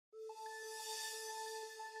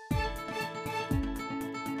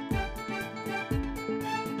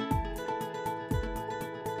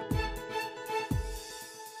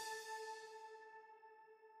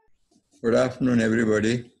Good afternoon,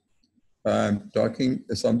 everybody. I'm talking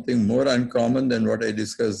something more uncommon than what I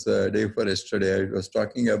discussed day before yesterday. I was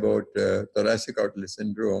talking about thoracic outlet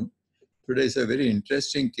syndrome. Today is a very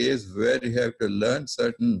interesting case where you have to learn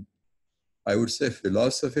certain, I would say,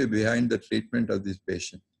 philosophy behind the treatment of this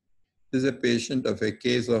patient. This is a patient of a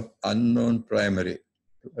case of unknown primary.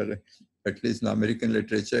 At least in American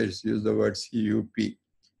literature, it's used the word CUP.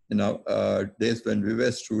 In our days when we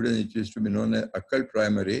were students, it used to be known as occult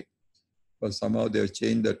primary. But somehow they've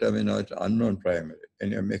changed the terminology to unknown primary,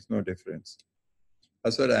 and it makes no difference.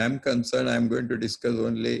 As far as I am concerned, I'm going to discuss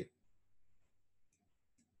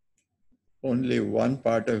only one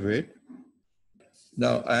part of it.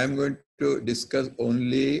 Now, I am going to discuss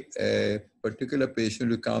only a particular patient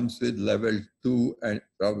who comes with level 2 and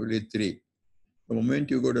probably 3. The moment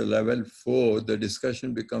you go to level 4, the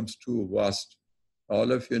discussion becomes too vast.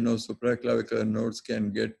 All of you know supraclavicular nodes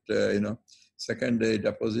can get, secondary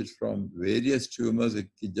deposits from various tumors. It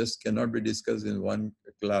just cannot be discussed in one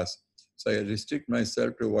class. So I restrict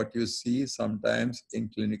myself to what you see sometimes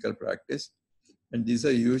in clinical practice. And these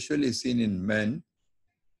are usually seen in men,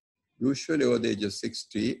 usually over the age of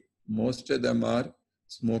 60. Most of them are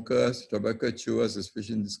smokers, tobacco chewers,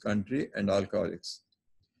 especially in this country, and alcoholics.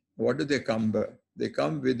 What do they come by? They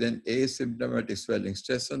come with an asymptomatic swelling.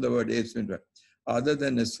 Stress on the word asymptomatic. Other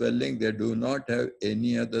than a swelling, they do not have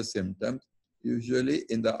any other symptoms, usually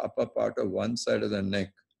in the upper part of one side of the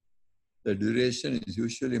neck. The duration is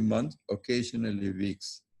usually months, occasionally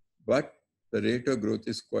weeks, but the rate of growth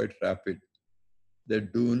is quite rapid. They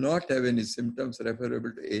do not have any symptoms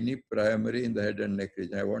referable to any primary in the head and neck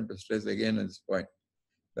region. I want to stress again on this point.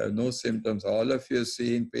 There are no symptoms. All of you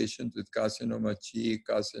see in patients with carcinoma cheek,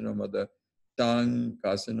 carcinoma of the tongue,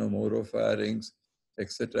 carcinoma oropharynx,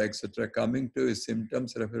 etc., coming to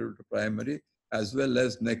symptoms referable to primary as well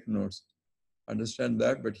as neck nodes. Understand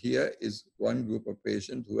that? But here is one group of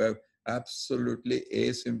patients who have absolutely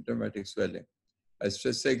asymptomatic swelling. I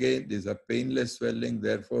stress again, these are painless swelling.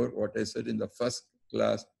 Therefore, what I said in the first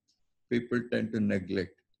class, people tend to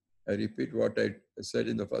neglect. I repeat what I said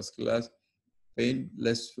in the first class.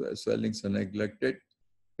 Painless swellings are neglected.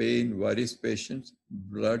 Pain worries patients.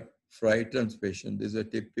 Blood frightens patients. This is a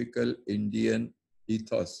typical Indian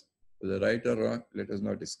ethos. Whether right or wrong, let us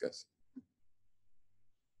not discuss.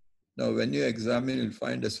 Now, when you examine, you'll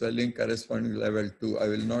find a swelling corresponding to level 2. I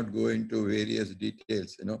will not go into various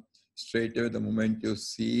details. Straight away, the moment you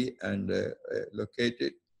see and locate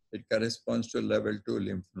it, it corresponds to level 2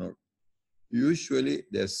 lymph node. Usually,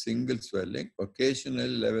 there's single swelling. Occasionally,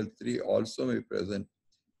 level 3 also may be present.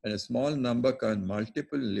 And a small number can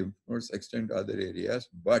multiple lymph nodes extend to other areas.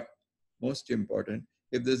 But most important,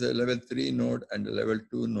 if there's a level 3 node and a level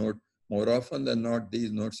 2 node, more often than not,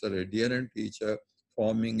 these nodes are adherent to each other,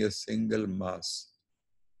 forming a single mass.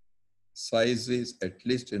 Size is, at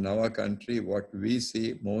least in our country, what we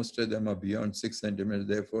see, most of them are beyond 6 centimeters.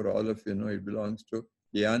 Therefore, all of you know it belongs to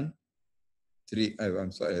Yan 3.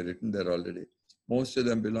 I'm sorry, I've written there already. Most of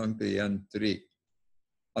them belong to Yan 3.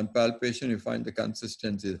 On palpation, you find the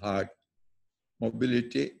consistency is hard.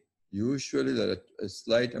 Mobility, usually there is a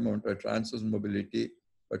slight amount of transverse mobility,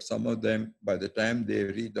 but some of them, by the time they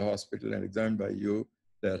reach the hospital and examined by you,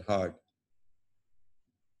 they're hard.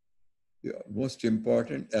 Most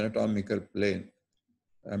important, anatomical plane.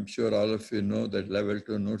 I'm sure all of you know that level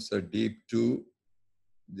 2 nodes are deep to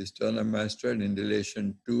the sternum mastoid in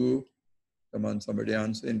relation to, come on, somebody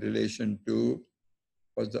answer, in relation to,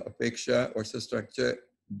 what's the apexa, what's the structure,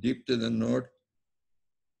 deep to the node,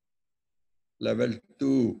 level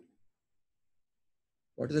 2.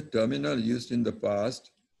 What is the terminal used in the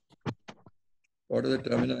past? What are the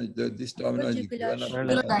terminal? This terminology given up.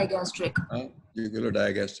 Jugulodigastric.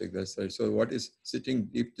 Jugulodigastric, that's right. So what is sitting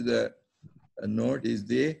deep to the node is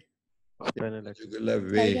the interjugular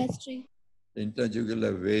vein.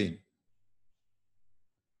 Interjugular vein.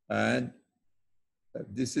 And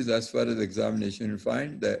this is as far as examination. You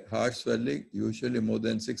find that heart swelling, usually more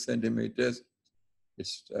than 6 centimeters.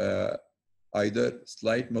 It's either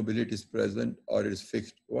slight mobility is present or it is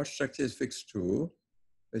fixed. What structure is fixed to?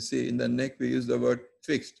 You see, in the neck, we use the word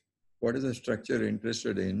fixed. What is the structure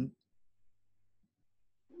interested in?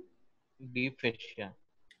 Deep fascia.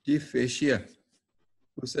 Deep fascia.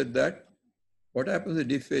 Who said that? What happens to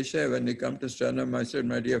deep fascia when you come to sternum mastoid,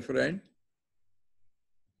 my dear friend?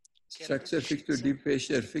 Structure fixed to deep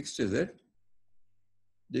fascia, fixed, is it?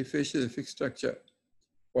 Deep fascia is a fixed structure.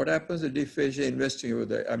 What happens to deep fascia investing over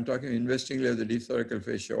there? I'm talking investingly of the deep thoracic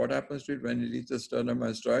fascia. What happens to it when it reaches the sternum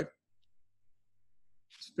mastoid?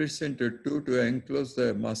 Splits into two to enclose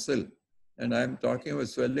the muscle. And I'm talking about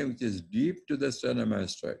swelling which is deep to the sternum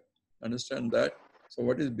mastoid. Understand that? So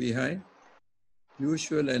what is behind?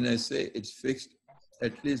 Usual NSA, it's fixed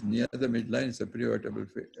at least near the midline. It's a prevertebral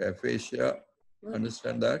fascia.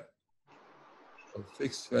 Understand that? A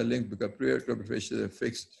fixed swelling because prevertebral fascia is a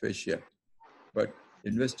fixed fascia. But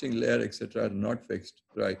investing layer, etc., are not fixed.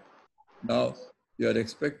 Right. Now, you are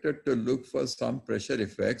expected to look for some pressure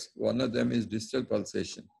effects. One of them is distal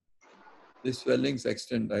pulsation. These swellings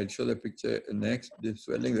extend, I'll show the picture next. These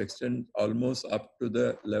swellings extend almost up to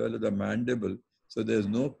the level of the mandible. So there's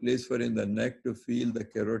no place for in the neck to feel the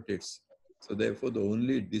carotids. So therefore, the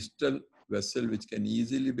only distal vessel which can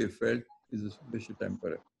easily be felt is the superficial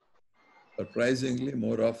temporal. Surprisingly,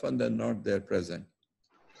 more often than not, they're present.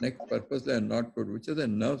 Next, purposely are not good, which are the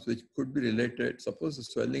nerves which could be related. Suppose the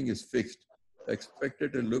swelling is fixed,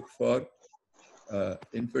 expected to look for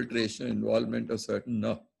infiltration, involvement of certain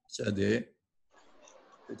nerves. Which are they?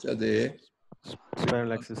 Which are they?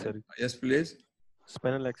 Spinal accessory. Yes, please.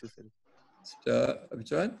 Spinal accessories.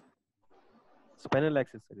 Which one? Spinal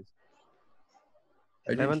accessories.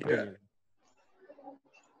 I didn't 11th hear. cranial.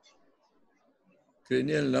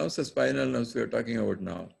 Cranial nerves or spinal nerves we are talking about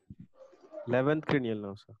now? 11th cranial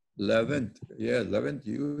nerve, sir. 11th. Yeah, 11th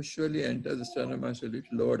usually enters the sternum as a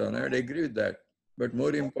little lower down. I would agree with that. But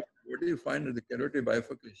more important, what do you find in the carotid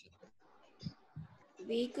bifurcation?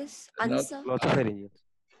 Vagus, Now, answer. Glossopharyngeal.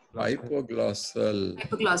 hypoglossal.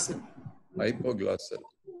 Hypoglossal. Hypoglossal.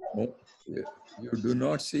 You do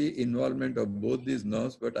not see involvement of both these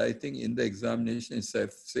nerves, but I think in the examination it's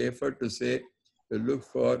safer to say to look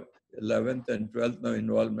for 11th and 12th nerve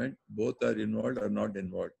involvement. Both are involved or not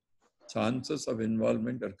involved. Chances of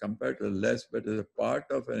involvement are comparatively less, but as a part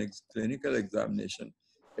of an clinical examination,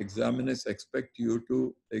 examiners expect you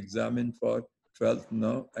to examine for 12th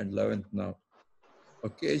nerve and 11th nerve.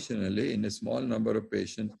 Occasionally, in a small number of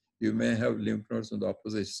patients, you may have lymph nodes on the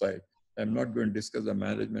opposite side. I'm not going to discuss the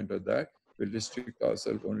management of that. We'll restrict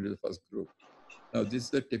ourselves only to the first group. Now, this is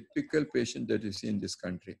the typical patient that you see in this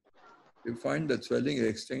country. You find that swelling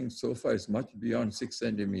extending so far is much beyond 6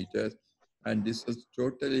 centimeters, and this was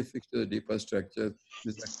totally fixed to the deeper structure.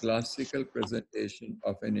 This is a classical presentation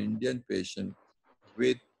of an Indian patient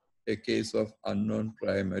with a case of unknown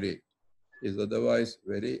primary. Is otherwise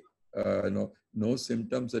very, no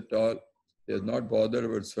symptoms at all. They're not bothered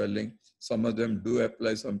about swelling. Some of them do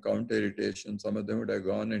apply some counter irritation. Some of them would have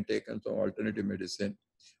gone and taken some alternative medicine.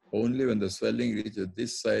 Only when the swelling reaches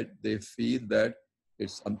this side, they feel that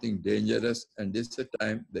it's something dangerous, and this is the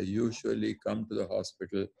time they usually come to the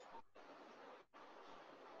hospital.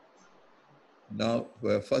 Now,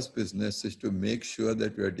 our first business is to make sure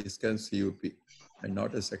that we are discussing CUP and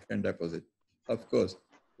not a second deposit. Of course,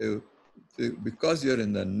 because you're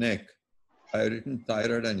in the neck, I've written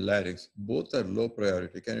thyroid and larynx. Both are low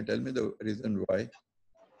priority. Can you tell me the reason why?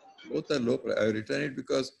 Both are low priority. I've written it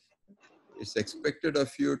because it's expected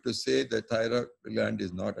of you to say the thyroid gland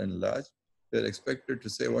is not enlarged. They're expected to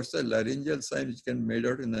say, what's the laryngeal sign which can be made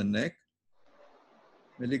out in the neck?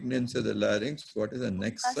 Malignancy of the larynx. What is the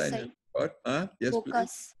next Focus sign? sign. What? Yes, please.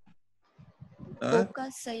 Focus. Huh?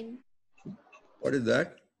 Focus sign. What is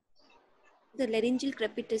that? The laryngeal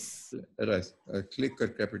crepitus. Right. Click or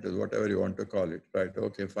capital, whatever you want to call it. Right.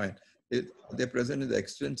 Okay, fine. Are they present in the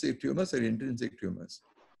extrinsic tumors or intrinsic tumors?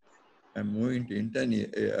 I'm moving to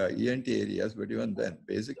ENT areas, but even then,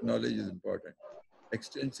 basic knowledge is important.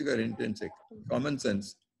 Extrinsic or intrinsic? Common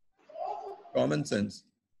sense. Common sense.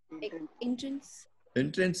 Entrance.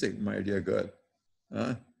 Intrinsic, my dear girl.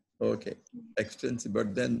 Okay. Extrinsic,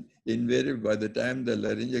 but then invariably by the time the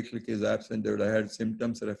laryngeal click is absent, they would have had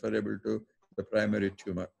symptoms referable to the primary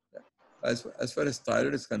tumor. As far as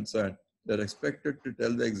thyroid is concerned, they're expected to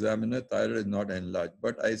tell the examiner thyroid is not enlarged,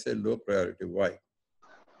 but I say low priority. Why?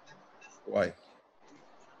 Why?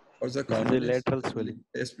 What's the This is a commonest? lateral swelling.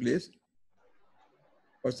 Yes, please.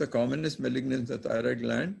 What's the commonest malignancy of the thyroid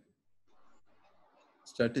gland?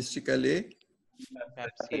 Statistically,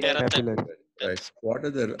 Papillary. right. What are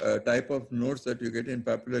the type of nodes that you get in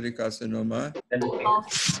papillary carcinoma?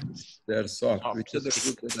 They are soft. Which are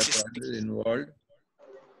the groups that are primarily involved?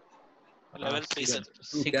 Level 3, sir.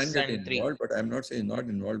 Two 6 can get and 3. involved, but I'm not saying not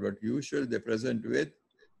involved, but usually they're present with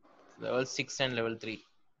Level 6 and level 3.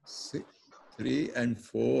 3 and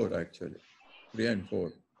 4 actually. 3 and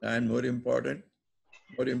 4. And more important,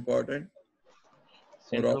 more often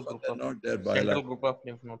than not, they're Central bilateral. group of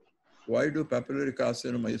lymph nodes. Why do papillary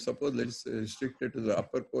carcinoma? You suppose let's restrict it to the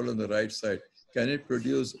upper pole on the right side. Can it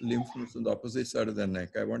produce lymph nodes on the opposite side of the neck?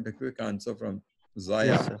 I want a quick answer from Zaya.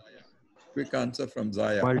 Yes, sir. Quick answer from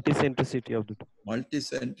Zaya. Multicentricity of the two.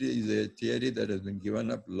 Multicentry is a theory that has been given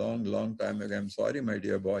up long time ago. I'm sorry, my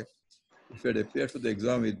dear boy. If you had appeared for the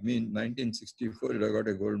exam with me in 1964, you'd have got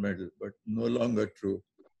a gold medal, but no longer true.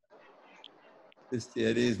 This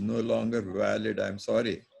theory is no longer valid. I'm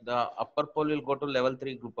sorry. The upper pole will go to level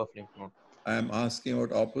 3 group of lymph node. I'm asking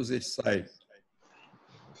about opposite side.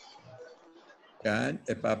 Can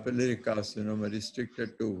a papillary carcinoma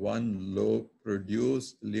restricted to one lobe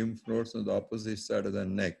produce lymph nodes on the opposite side of the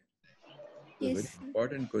neck? It's a very Yes.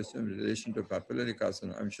 important question in relation to papillary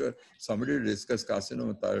carcinoma. I'm sure somebody will discuss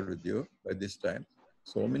carcinoma thyroid with you by this time.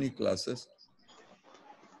 So many classes.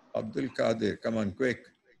 Abdul Qadir, come on, quick.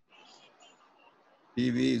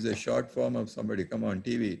 TV is a short form of somebody. Come on,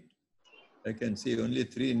 TV. I can see only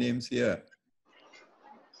 3 names here.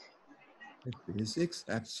 Basics,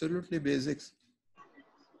 absolutely basics.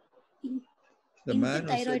 The man who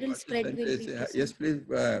said Interthyroidal spread will be present. yes, please,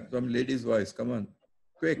 from lady's voice, come on,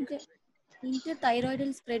 quick.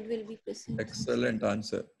 Interthyroidal spread will be present. Excellent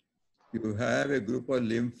answer. You have a group of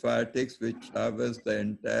lymphatics which traverse the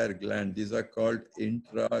entire gland. These are called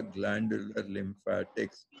intraglandular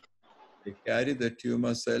lymphatics. They carry the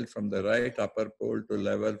tumor cell from the right upper pole to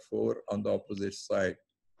level 4 on the opposite side.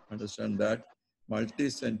 Understand that?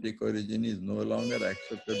 Multicentric origin is no longer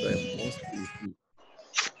accepted by most people.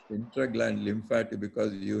 Intragland lymphatic,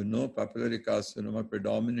 because you know papillary carcinoma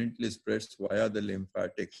predominantly spreads via the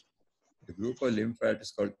lymphatics. The group of lymphatics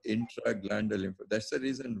is called intraglandular lymphatic. That's the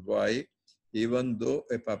reason why, even though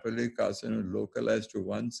a papillary carcinoma is localized to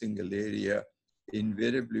one single area,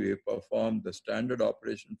 invariably we perform the standard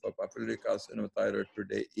operation for papillary carcinoma thyroid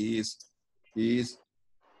today is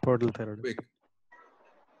Portal thyroid. quick.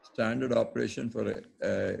 Standard operation for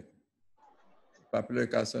a papillary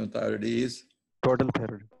carcinoma thyroid is Total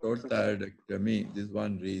thyroid. total thyroidectomy. This is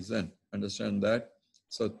one reason. Understand that?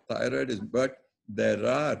 So thyroid is, but there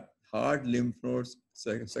are hard lymph nodes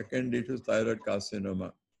secondary to thyroid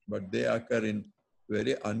carcinoma, but they occur in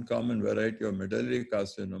very uncommon variety of medullary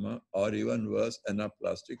carcinoma, or even worse,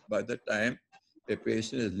 anaplastic. By the time a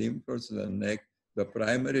patient has lymph nodes in the neck, the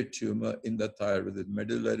primary tumor in the thyroid, with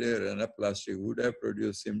medullary or anaplastic, would have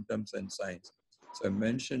produced symptoms and signs. So I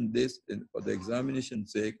mentioned this for the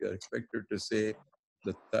examination's sake. You're expected to say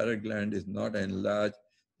the thyroid gland is not enlarged,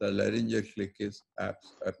 the laryngeal click is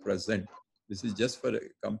present. This is just for a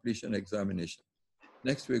completion examination.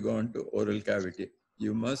 Next, we go on to oral cavity.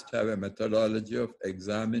 You must have a methodology of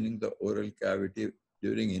examining the oral cavity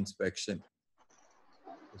during inspection.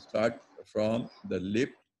 Start from the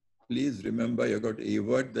lip. Please remember, you've got to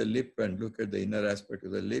evert the lip and look at the inner aspect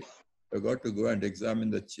of the lip. You've got to go and examine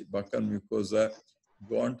the buccal mucosa,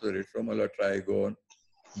 go on to the retromolar trigone,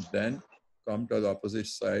 then come to the opposite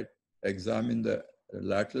side, examine the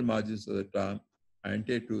lateral margins of the tongue,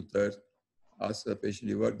 anterior two-thirds, ask the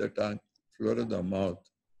patient, evert the tongue, floor of the mouth,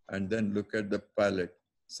 and then look at the palate.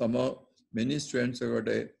 Somehow, many students have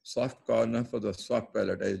got a soft corner for the soft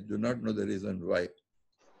palate. I do not know the reason why.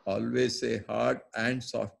 Always say hard and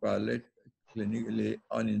soft palate clinically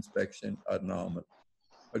on inspection are normal.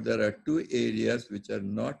 But there are 2 areas which are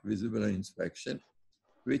not visible on inspection,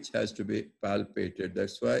 which has to be palpated.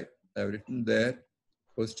 That's why I've written there,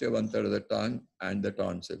 posterior 1/3 of the tongue and the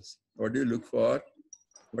tonsils. What do you look for?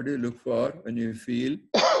 What do you look for when you feel?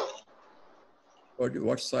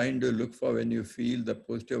 What sign do you look for when you feel the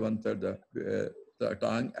posterior 1/3 the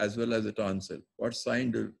tongue as well as the tonsil? What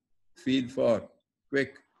sign do you feel for?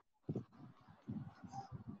 Quick.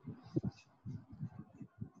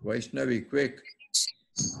 Vaishnavi, quick.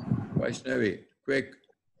 Vaishnavi, quick.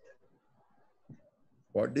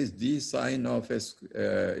 What is the sign of a,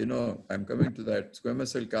 I'm coming to that, squamous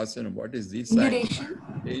cell carcinoma. What is the sign? Induration.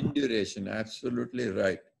 Induration, absolutely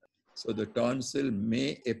right. So the tonsil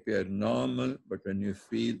may appear normal, but when you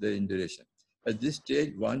feel the induration. At this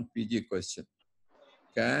stage, one PG question.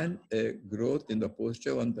 Can a growth in the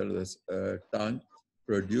posterior 1/3 of the tongue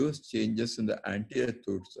produce changes in the anterior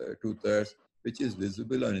two-thirds, which is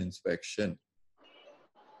visible on inspection?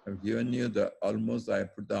 I've given you I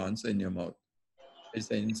put the answer in your mouth. It's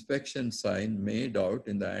an inspection sign made out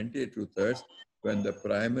in the anterior two-thirds when the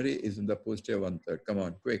primary is in the posterior 1/3. Come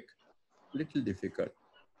on, quick. Little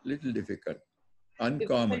difficult.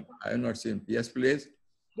 Uncommon. I have not seen. Yes, please.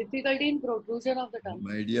 Difficulty in protrusion of the tongue.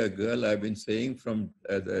 My dear girl, I've been saying from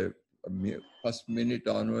the first minute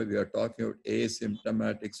onward, we are talking about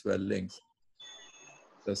asymptomatic swellings.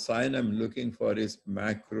 The sign I'm looking for is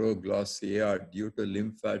macroglossia due to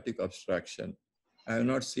lymphatic obstruction. I have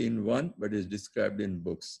not seen one, but it's described in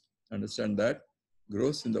books. Understand that?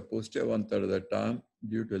 Growth in the posterior 1/3 of the tongue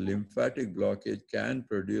due to lymphatic blockage can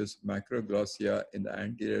produce macroglossia in the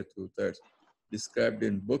anterior two-thirds. Described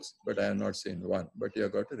in books, but I have not seen one. But you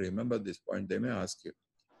have got to remember this point. They may ask you.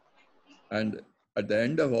 And at the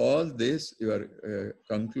end of all this, your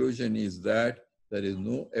conclusion is that There is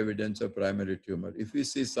no evidence of primary tumor. If we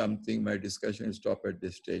see something, my discussion will stop at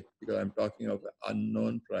this stage because I'm talking of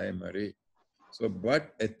unknown primary. So,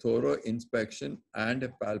 but a thorough inspection and a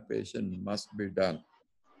palpation must be done.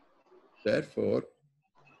 Therefore,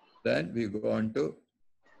 then we go on to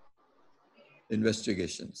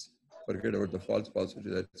investigations. Forget about the false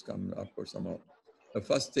positive that's come up or somehow. The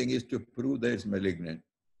first thing is to prove that it's malignant.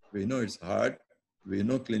 We know it's hard. We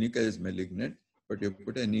know clinical is malignant, but you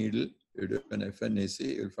put a needle, you do an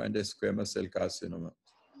FNAC, you'll find a squamous cell carcinoma.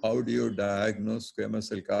 How do you diagnose squamous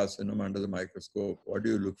cell carcinoma under the microscope? What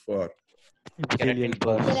do you look for? Epithelial Keratin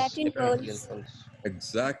pulse. pulse. Keratin Epithelial pulse. pulse.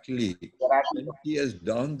 Exactly. 20 years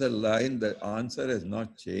down the line, the answer has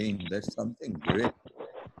not changed. That's something great.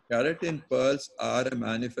 Keratin pearls are a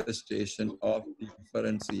manifestation of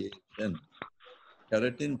differentiation.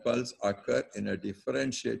 Keratin pearls occur in a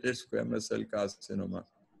differentiated squamous cell carcinoma.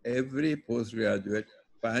 Every postgraduate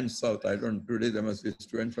pans south. Today there must be a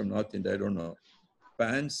student from North India, I don't know.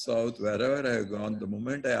 Pans south, wherever I have gone, the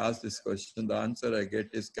moment I ask this question, the answer I get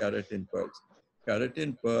is keratin pearls.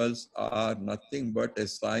 Keratin pearls are nothing but a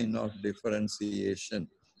sign of differentiation.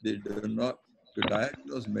 They do not, to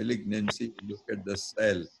diagnose malignancy, look at the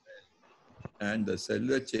cell and the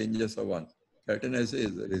cellular changes are one. Keratinase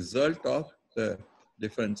is the result of the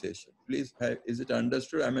differentiation. Please, is it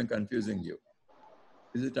understood? Am I confusing you?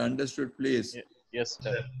 Is it understood, please? Yes,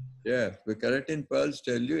 sir. Yeah, the keratin pearls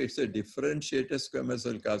tell you it's a differentiated squamous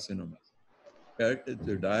cell carcinoma.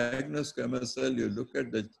 To diagnose squamous cell, you look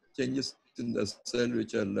at the changes in the cell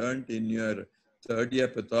which are learned in your third year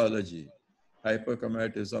pathology,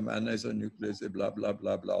 hyperchromatism, anisonuclease, blah, blah,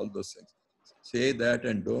 blah, blah, all those things. Say that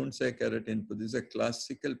and don't say keratin. This is a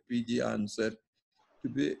classical PG answer. To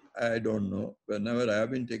be, I don't know. Whenever I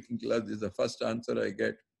have been taking class, this is the first answer I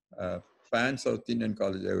get. Pan South Indian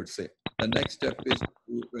College, I would say. The next step is to,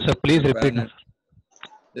 when Sir, you put please a repeat. pan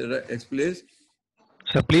and please.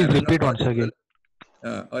 Sir, please Am I repeat not once audible?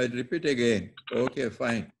 again. I'll repeat again. Okay,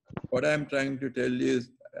 fine. What I'm trying to tell you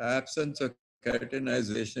is absence of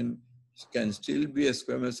keratinization can still be a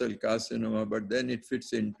squamous cell carcinoma, but then it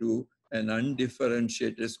fits into an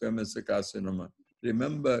undifferentiated squamous cell carcinoma.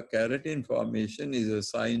 Remember, keratin formation is a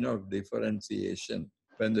sign of differentiation.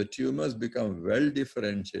 When the tumors become well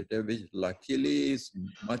differentiated, which luckily is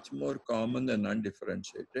much more common than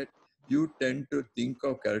undifferentiated, you tend to think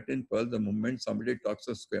of keratin pearl the moment somebody talks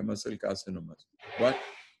of squamous cell carcinomas. But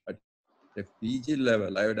at a PG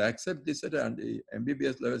level, I would accept this at an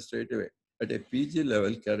MBBS level straight away. At a PG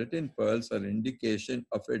level, keratin pearls are indication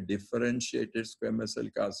of a differentiated squamous cell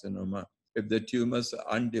carcinoma. If the tumors are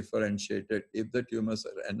undifferentiated, if the tumors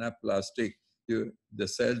are anaplastic, the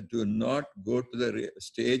cells do not go to the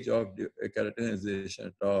stage of keratinization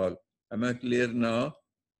at all. Am I clear now?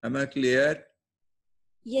 Am I clear?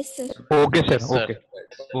 Yes, sir. Okay, sir. Yes, sir. Okay.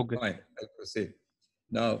 Okay. Fine, I'll proceed.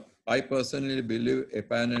 Now, I personally believe a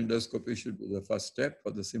pan endoscopy should be the first step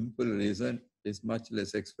for the simple reason it's much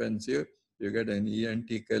less expensive. You get an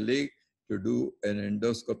ENT colleague to do an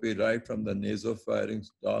endoscopy right from the nasopharynx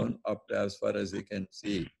down up to as far as he can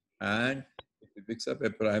see. And if he picks up a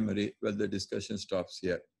primary, well, the discussion stops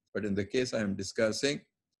here. But in the case I am discussing,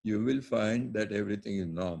 you will find that everything is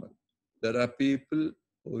normal. There are people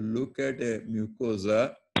who look at a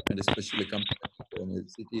mucosa, and especially when a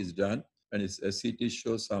CT is done, and a CT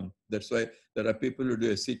shows some. That's why there are people who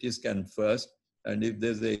do a CT scan first, and if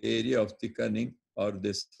there's an area of thickening or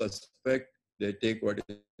they suspect, they take what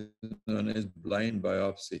is known as blind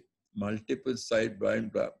biopsy. Multiple site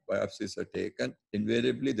blind biopsies are taken.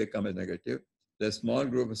 Invariably, they come as negative. The small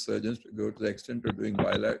group of surgeons go to the extent of doing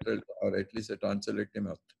bilateral or at least a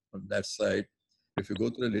tonsillectomy on that side. If you go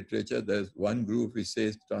through the literature, there's one group which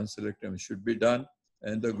says tonsillectomy should be done,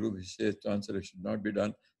 and the group which says tonsillectomy should not be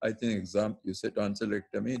done. I think you say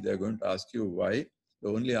tonsillectomy, they're going to ask you why. The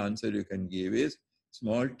only answer you can give is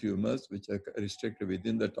small tumors which are restricted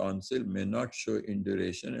within the tonsil may not show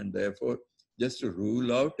induration, and therefore just to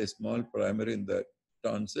rule out a small primary in the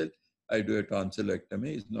tonsil, I do a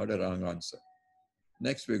tonsillectomy is not a wrong answer.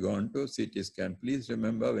 Next, we go on to CT scan. Please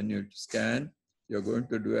remember when you scan, you're going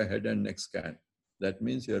to do a head and neck scan. That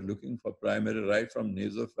means you're looking for primary right from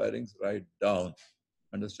nasopharynx right down.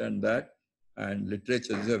 Understand that? And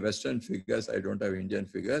literature, these are Western figures. I don't have Indian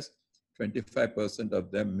figures. 25%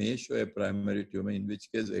 of them may show a primary tumor, in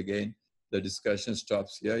which case, again, the discussion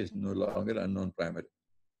stops here. It's no longer unknown primary.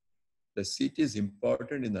 The CT is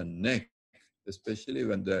important in the neck, especially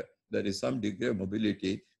when there is some degree of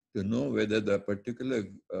mobility, to know whether the particular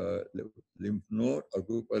lymph node or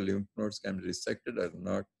group of lymph nodes can be resected or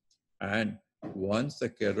not. And once the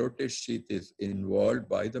carotid sheath is involved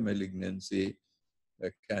by the malignancy,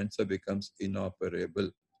 the cancer becomes inoperable.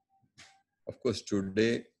 Of course,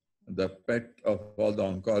 today, the pet of all the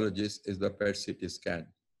oncologists is the PET CT scan.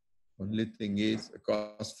 Only thing is, the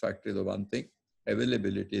cost factor is the one thing,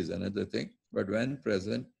 availability is another thing. But when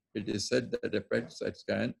present, it is said that a PET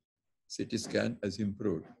CT scan has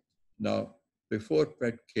improved. Now, before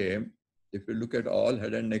PET came, if you look at all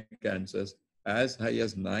head and neck cancers, as high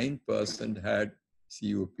as 9% had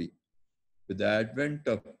CUP. With the advent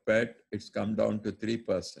of PET, it's come down to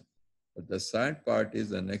 3%. But the sad part is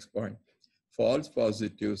the next point. False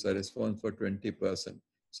positives are responsible for 20%.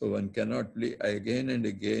 So one cannot again and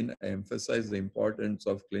again, I emphasize the importance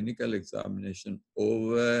of clinical examination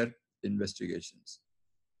over investigations.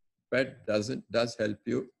 PET does help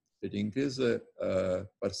you. It increases the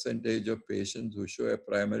percentage of patients who show a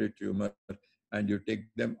primary tumor and you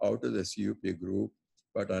take them out of the CUP group.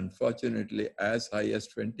 But unfortunately, as high as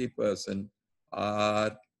 20%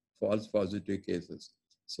 are false positive cases.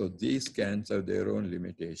 So these scans have their own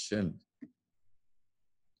limitation.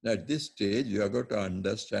 At this stage, you are going to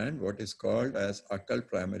understand what is called as occult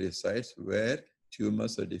primary sites where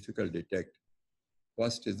tumors are difficult to detect.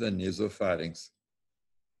 First is the nasopharynx.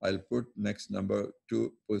 I'll put next number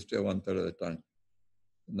 2, posterior 1/3 of the tongue.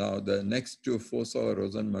 Now the next two, fossa or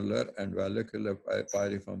Rosenmuller and valvular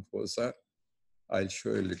pyriform fossa, I'll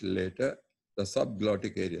show you a little later. The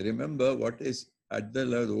subglottic area. Remember what is at the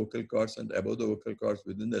level of the vocal cords and above the vocal cords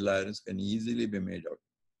within the larynx can easily be made out.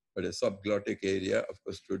 But a subglottic area, of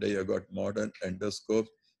course, today you've got modern endoscopes.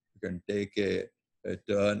 You can take a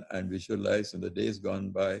turn and visualize. In the days gone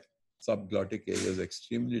by, subglottic area is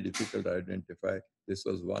extremely difficult to identify. This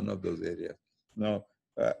was one of those areas. Now,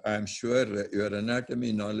 I'm sure your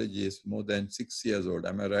anatomy knowledge is more than 6 years old.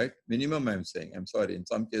 Am I right? Minimum, I'm saying. I'm sorry. In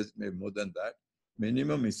some cases, maybe more than that.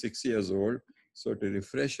 Minimum is 6 years old. So to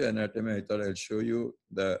refresh your anatomy, I thought I'll show you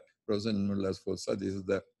the Rosenmuller's fossa. This is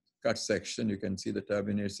the cut section. You can see the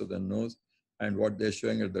turbinates of the nose. And what they're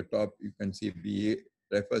showing at the top, you can see BA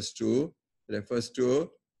refers to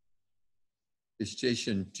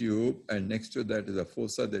eustachian tube. And next to that is a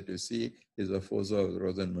fossa that you see is a fossa of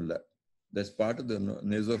Rosenmuller. That's part of the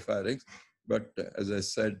nasopharynx. But as I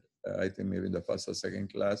said, I think maybe in the first or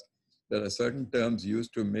second class, there are certain terms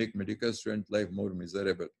used to make medical student life more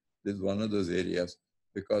miserable. This is one of those areas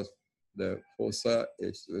because the fossa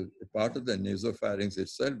is part of the nasopharynx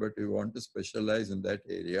itself, but we want to specialize in that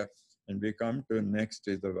area. And we come to next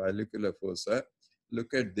is the valvular fossa.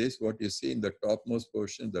 Look at this, what you see in the topmost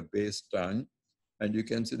portion, the base tongue, and you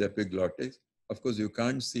can see the epiglottis. Of course, you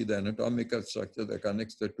can't see the anatomical structure that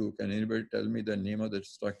connects the two. Can anybody tell me the name of the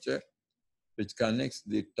structure which connects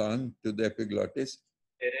the tongue to the epiglottis?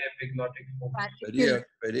 Epiglottic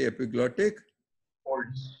Epiglottic?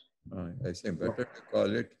 folds. I say better to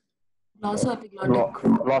call it.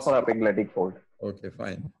 Glossal epiglottic fold. Okay,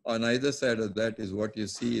 fine. On either side of that is what you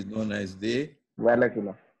see is known as the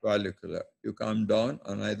valvular. You come down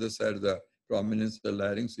on either side of the prominence of the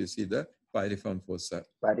larynx, you see the pyriform fossa.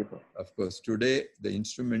 Of course, today the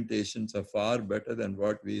instrumentations are far better than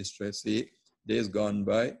what we used to see. Days gone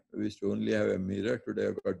by, we used to only have a mirror. Today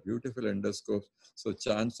I've got beautiful endoscopes. So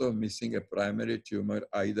chance of missing a primary tumor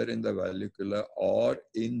either in the valvular or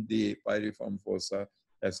in the pyriform fossa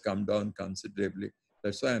has come down considerably.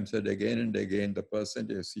 That's why I'm said again and again, the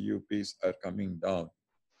percentage of CUPs are coming down.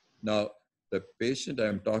 Now, the patient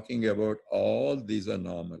I'm talking about, all these are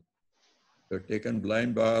normal. You've taken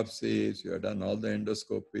blind biopsies, you have done all the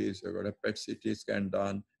endoscopies, you've got a PET CT scan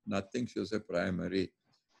done, nothing shows a primary.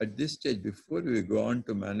 At this stage, before we go on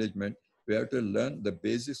to management, we have to learn the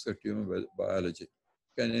basics of tumor biology.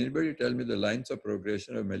 Can anybody tell me the lines of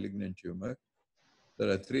progression of malignant tumor? There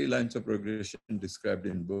are 3 lines of progression described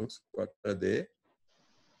in books. What are they?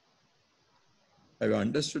 Have you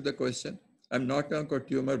understood the question? I'm not talking about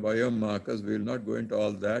tumor biomarkers. We will not go into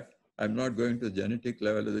all that. I'm not going to genetic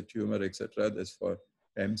level of the tumor, etc. That's for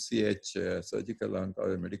MCH, surgical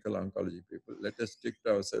oncology, medical oncology people. Let us stick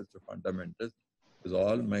to ourselves to fundamentals, because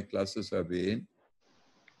all my classes have been.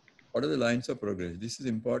 What are the lines of progression? This is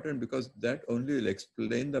important because that only will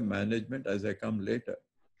explain the management as I come later.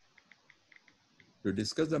 To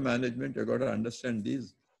discuss the management, you've got to understand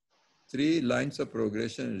these 3 lines of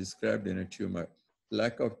progression described in a tumor.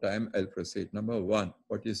 Lack of time, I'll proceed. Number 1,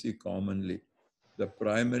 what you see commonly. The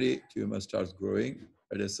primary tumor starts growing.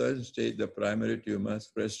 At a certain stage, the primary tumor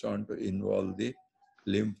spreads on to involve the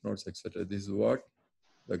lymph nodes, etc. This is what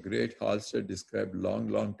the great Halstead described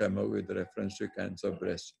long time ago with reference to cancer of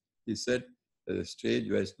breast. He said the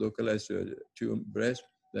stage where it's localized to tumor breast,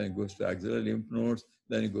 then it goes to axillary lymph nodes,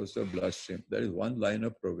 then it goes to bloodstream. That is one line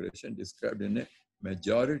of progression described in a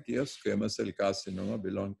Majority of squamous cell carcinoma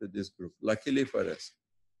belong to this group. Luckily for us,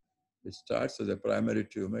 it starts as a primary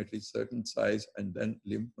tumor, at least certain size, and then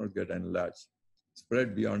lymph nodes get enlarged.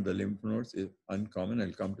 Spread beyond the lymph nodes is uncommon.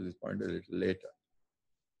 I'll come to this point a little later.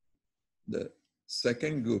 The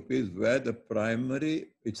second group is where the primary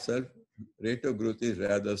itself rate of growth is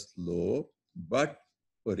rather slow, but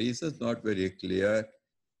for reasons not very clear,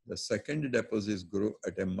 the secondary deposits grow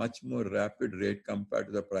at a much more rapid rate compared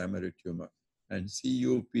to the primary tumor. And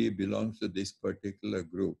CUP belongs to this particular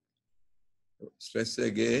group. Stress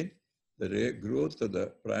again, the rate growth of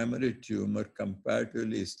the primary tumor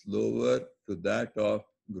comparatively is slower to that of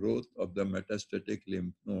growth of the metastatic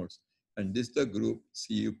lymph nodes. And this the group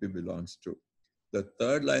CUP belongs to. The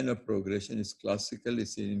third line of progression is classically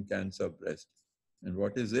seen in cancer of breast. And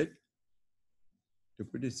what is it? To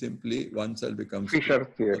put it simply, one cell becomes Fisher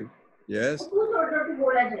two. theory. Yes?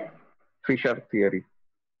 Fisher theory.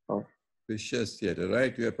 Oh. Fisher's theory,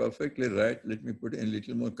 right? You are perfectly right. Let me put it in a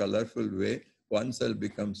little more colorful way. One cell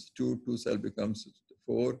becomes two, two cell becomes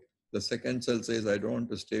four. The second cell says, I don't want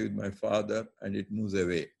to stay with my father, and it moves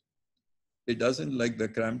away. It doesn't like the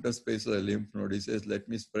cramped space of the lymph node. It says, let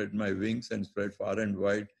me spread my wings and spread far and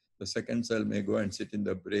wide. The second cell may go and sit in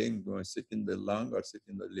the brain, go and sit in the lung, or sit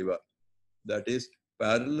in the liver. That is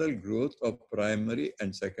parallel growth of primary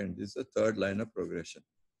and second. This is the third line of progression.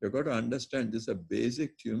 You've got to understand this is a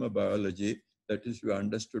basic tumor biology that is to be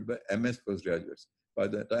understood by MS postgraduates. By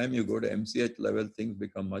the time you go to MCH level, things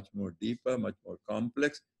become much more deeper, much more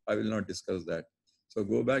complex. I will not discuss that. So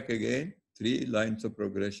go back again, 3 lines of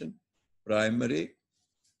progression. Primary,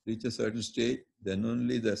 reach a certain stage, then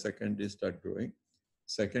only the secondary start growing.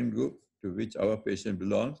 Second group, to which our patient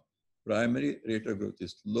belongs, primary rate of growth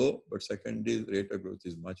is low, but secondary rate of growth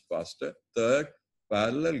is much faster. Third,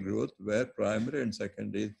 parallel growth, where primary and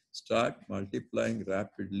secondary start multiplying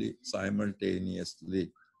rapidly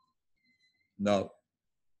simultaneously. Now,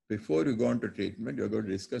 before you go on to treatment, you're going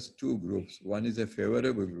to discuss 2 groups. One is a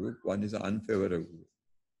favorable group, one is an unfavorable group.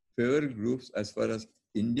 Favorable groups, as far as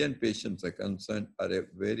Indian patients are concerned, are a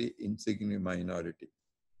very insignificant minority.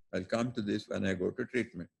 I'll come to this when I go to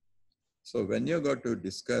treatment. So when you got to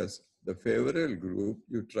discuss the favorable group,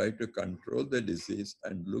 you try to control the disease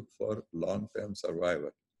and look for long-term survival.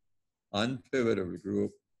 Unfavorable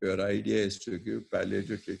group, your idea is to give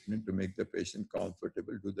palliative treatment to make the patient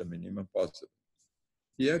comfortable, do the minimum possible.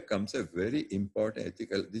 Here comes a very important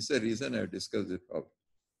ethical, this is the reason I discussed this problem.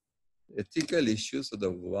 Ethical issues are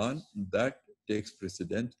the one that takes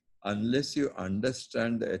precedence. Unless you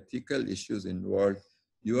understand the ethical issues involved,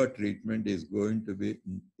 your treatment is going to be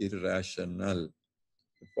irrational.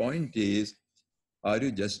 The point is, are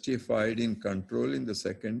you justified in controlling the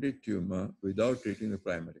secondary tumor without treating the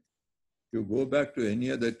primary? If you go back to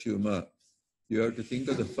any other tumor, you have to think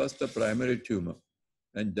of the first the primary tumor,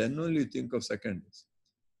 and then only think of secondaries.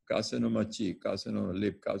 Carcinoma cheek, carcinoma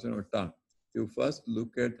lip, carcinoma tongue. You first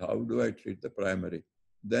look at how do I treat the primary.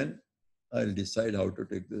 Then I'll decide how to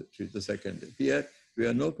treat the secondary. Here, we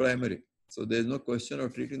have no primary. So there's no question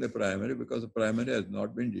of treating the primary because the primary has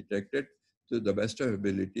not been detected to the best of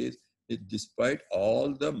abilities, despite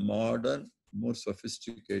all the modern, more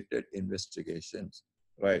sophisticated investigations,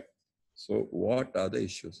 right? So what are the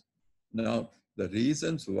issues? Now, the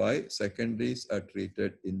reasons why secondaries are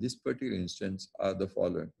treated in this particular instance are the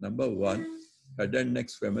following. Number 1, head and neck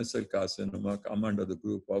squamous cell carcinoma come under the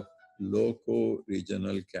group of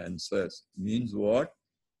loco-regional cancers. Means what?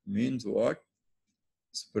 Means what?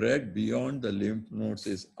 Spread beyond the lymph nodes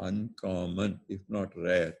is uncommon, if not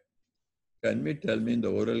rare. Can you tell me in the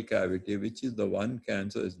oral cavity, which is the one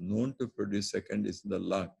cancer is known to produce second is in the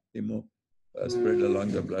lung, spread along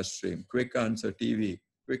the bloodstream? Quick answer, TV.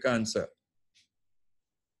 Quick answer.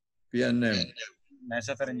 PNM.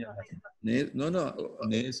 Nasopharyngeal. No.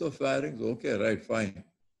 Nasopharynx, okay, right, fine.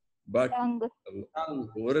 But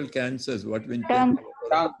oral cancers, what we think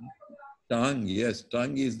of tongue, yes,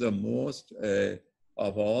 tongue is the most,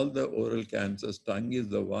 of all the oral cancers, tongue is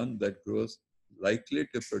the one that grows likely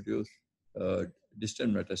to produce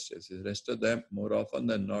distant metastasis. Rest of them, more often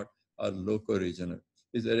than not, are loco-regional.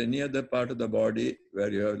 Is there any other part of the body where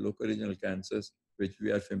you have loco-regional cancers, which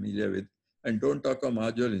we are familiar with? And don't talk of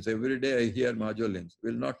margolins. Every day I hear margolins.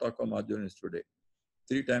 We'll not talk of margolins today.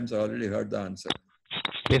 3 times I already heard the answer.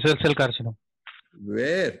 Basal cell carcinoma.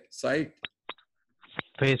 Where? Site?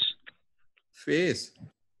 Face. Face.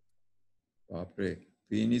 Baapre.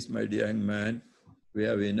 Penis, my dear young man. We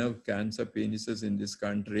have enough cancer penises in this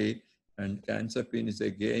country. And cancer penis,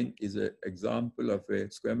 again, is an example of a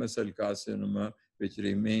squamous cell carcinoma which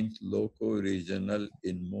remains loco-regional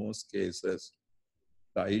in most cases.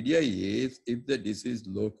 The idea is, if the disease is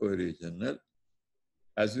loco-regional,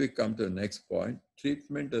 As we come to the next point,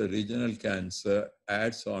 treatment of regional cancer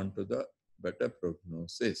adds on to the better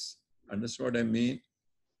prognosis. Understand what I mean?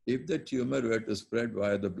 If the tumor were to spread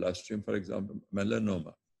via the bloodstream, for example,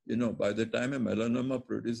 melanoma, you know, by the time a melanoma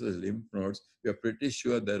produces lymph nodes, you're pretty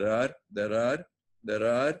sure there are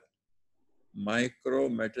micro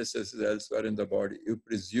metastases elsewhere in the body. You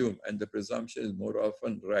presume, and the presumption is more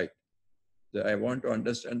often right. I want to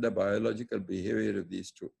understand the biological behavior of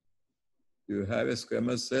these two. You have a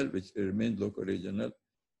squamous cell which remains locoregional.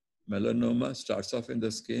 Melanoma starts off in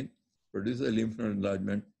the skin, produces a lymph node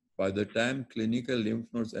enlargement. By the time clinical lymph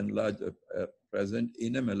nodes enlarge present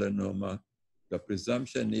in a melanoma, the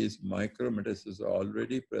presumption is micrometastases are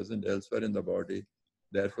already present elsewhere in the body.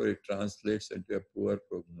 Therefore, it translates into a poor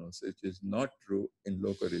prognosis, which is not true in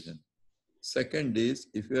locoregional. Second is,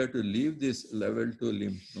 if you have to leave this level 2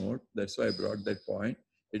 lymph node, that's why I brought that point,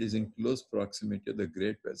 it is in close proximity to the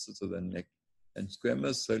great vessels of the neck. And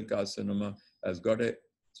squamous cell carcinoma has got a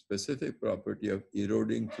specific property of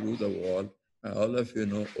eroding through the wall. And all of you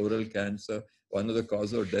know oral cancer, one of the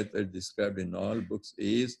causes of death that is described in all books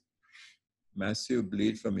is massive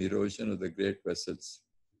bleed from erosion of the great vessels.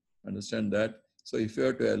 Understand that? So if you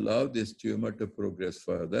are to allow this tumor to progress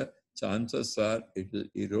further, chances are it will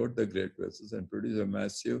erode the great vessels and produce a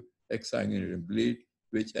massive exsanguination bleed,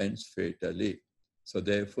 which ends fatally. So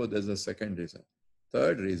therefore, there's a second reason.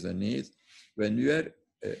 Third reason is when you are,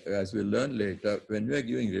 as we'll learn later, when we are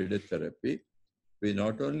giving radiotherapy, we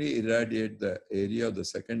not only irradiate the area of the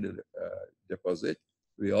second deposit,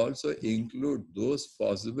 we also include those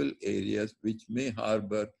possible areas which may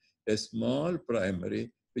harbor a small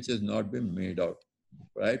primary which has not been made out.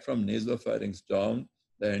 Right from nasopharynx down,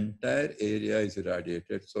 the entire area is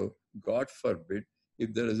irradiated. So God forbid,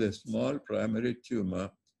 if there is a small primary tumor,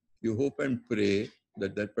 you hope and pray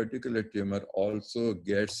that that particular tumor also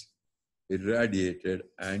gets irradiated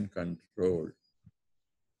and controlled.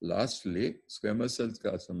 Lastly, squamous cell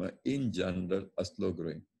carcinoma in general are slow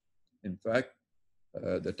growing. In fact,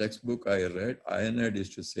 the textbook I read, INR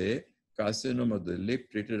used to say, carcinoma of the lip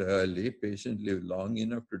treated early, patients live long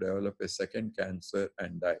enough to develop a second cancer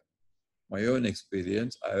and die. My own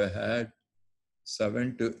experience, I've had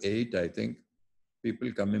 7 to 8, I think,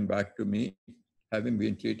 people coming back to me, having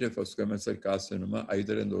been treated for squamous cell carcinoma,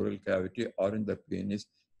 either in the oral cavity or in the penis,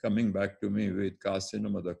 coming back to me with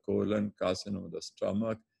carcinoma of the colon, carcinoma of the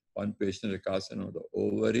stomach, one patient had carcinoma of the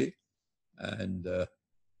ovary, and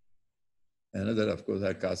another, of course,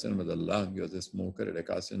 had carcinoma of the lung. He was a smoker, had a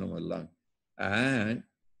carcinoma of the lung. And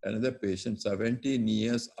another patient, 17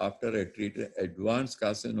 years after I treated advanced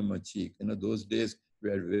carcinoma cheek. You know, those days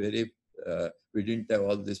we had we didn't have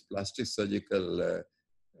all these plastic surgical,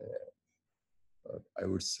 I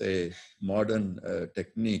would say, modern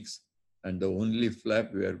techniques. And the only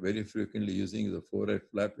flap we are very frequently using is the forehead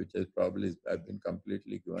flap, which has probably have been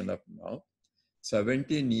completely given up now.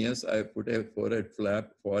 17 years, I put a forehead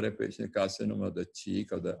flap for a patient carcinoma of the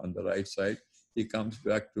cheek or on the right side. He comes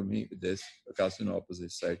back to me with this carcinoma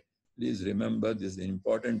opposite side. Please remember this is an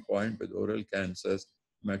important point with oral cancers.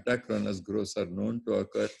 Metachronous growths are known to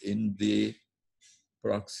occur in the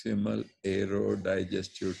proximal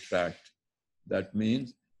aerodigestive tract. That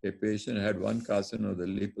means a patient had one carcinoma of the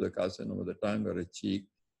lip, the carcinoma of the tongue, or a cheek,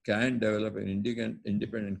 can develop an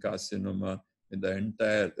independent carcinoma in the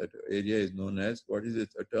entire, that area is known as, what is it,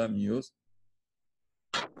 a term used?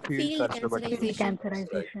 Field Field cancerization. Right.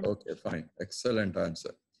 cancerization. Okay, fine. Excellent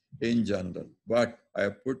answer. In general. But I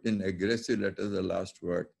have put in aggressive letters the last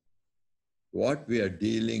word. What we are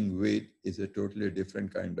dealing with is a totally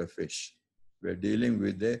different kind of fish. We're dealing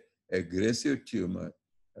with an aggressive tumor.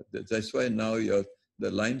 That's why now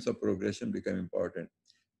the lines of progression become important.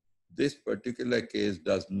 This particular case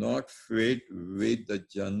does not fit with the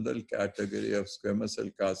general category of squamous cell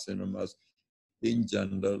carcinomas. In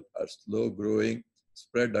general, are slow growing,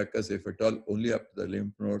 spread occurs if at all only up to the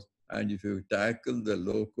lymph nodes. And if you tackle the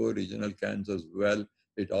local regional cancers well,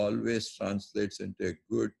 it always translates into a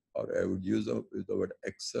good, or I would use the word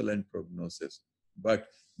excellent prognosis. But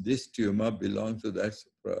this tumor belongs to that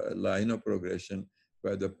line of progression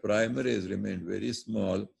where the primary has remained very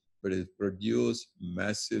small, but it produced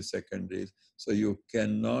massive secondaries. So you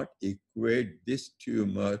cannot equate this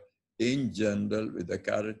tumor in general with the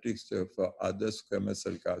characteristics of other squamous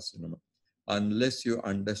cell carcinoma. Unless you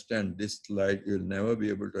understand this slide, you'll never be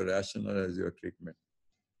able to rationalize your treatment.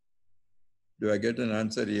 Do I get an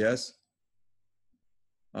answer? Yes.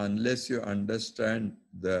 Unless you understand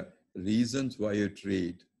the reasons why you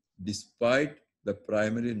treat, despite the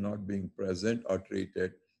primary not being present or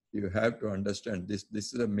treated, you have to understand this.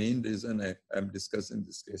 This is the main reason I'm discussing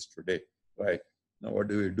this case today. Right. Now, what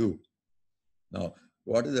do we do? Now,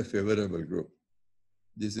 What is a favorable group?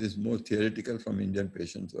 This is more theoretical from Indian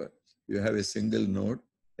patients. You have a single node,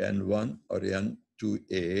 N1 or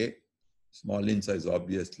N2A, small in size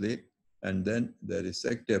obviously, and then the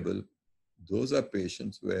resectable. Those are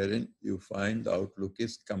patients wherein you find the outlook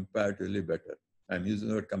is comparatively better. I'm using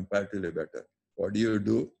the word comparatively better. What do? You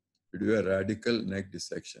do a radical neck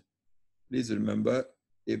dissection. Please remember,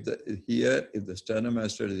 if the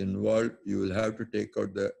sternomastoid is involved, you will have to take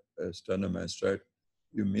out the sternomastoid.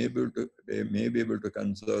 You may be able to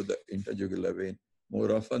conserve the interjugular vein.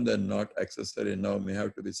 More often than not, accessory now may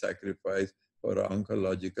have to be sacrificed for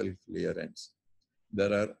oncological clearance.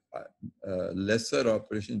 There are lesser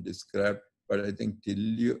operations described, but I think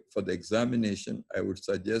for the examination, I would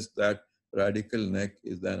suggest that radical neck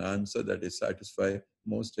is an answer that is satisfy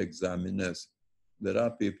most examiners. There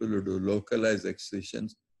are people who do localized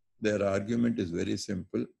excisions. Their argument is very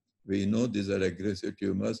simple. We know these are aggressive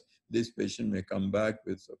tumors. This patient may come back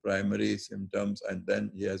with primary symptoms and then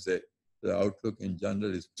the outlook in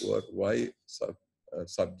general is poor. Why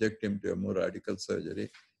subject him to a more radical surgery?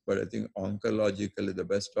 But I think oncologically, the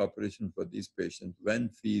best operation for these patients, when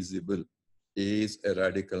feasible, is a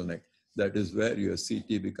radical neck. That is where your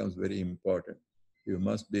CT becomes very important. You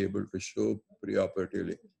must be able to show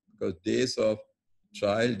preoperatively, because days of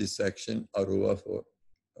trial dissection are over for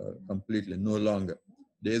completely, no longer.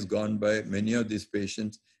 Days gone by, many of these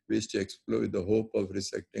patients wish to explore with the hope of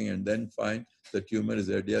resecting and then find the tumor is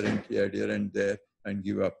adherent here and there and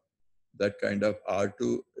give up. That kind of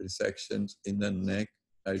R2 resections in the neck,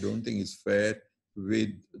 I don't think is fair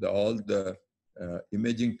with all the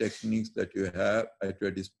imaging techniques that you have at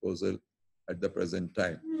your disposal at the present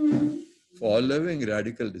time. Following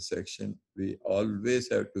radical dissection, we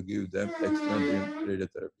always have to give them external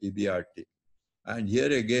radiotherapy, EBRT. And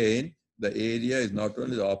here again, the area is not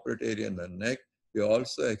only the operate area in the neck, you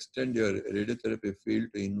also extend your radiotherapy field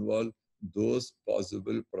to involve those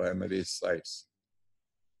possible primary sites.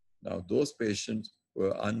 Now, those patients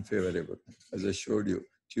were unfavorable. As I showed you,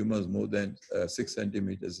 tumors more than 6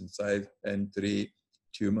 centimeters in size and 3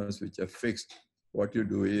 tumors which are fixed. What you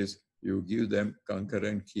do is you give them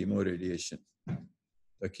concurrent chemoradiation.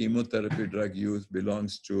 The chemotherapy drug used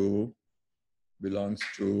belongs to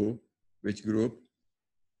which group?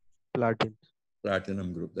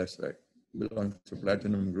 Platinum group, that's right. Belongs to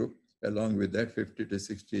platinum group. Along with that, 50 to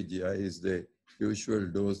 60 GI is the usual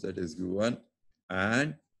dose that is given.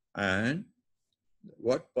 And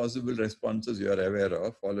what possible responses you are aware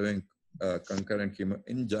of following concurrent chemo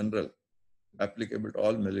in general, applicable to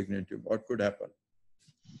all malignant tumors? What could happen?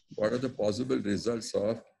 What are the possible results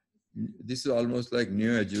of, this is almost like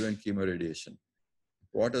neoadjuvant chemoradiation.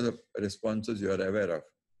 What are the responses you are aware of?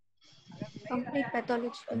 Complete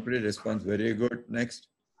pathology. Complete response, very good. Next.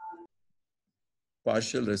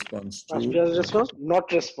 Partial response to. Partial response,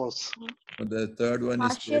 not response. The third one is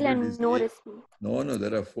Partial and disease. no response. No,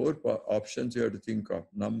 there are 4 options you have to think of.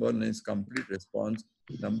 Number 1 is complete response.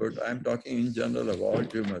 Number 2, I'm talking in general of all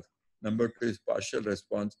tumors. Number 2 is partial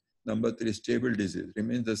response. Number 3 is stable disease,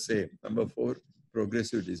 remains the same. Number 4,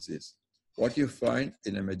 progressive disease. What you find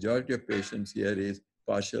in a majority of patients here is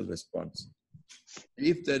partial response.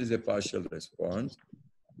 If there is a partial response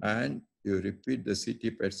and you repeat the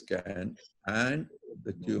CT PET scan and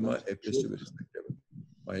the tumor appears to be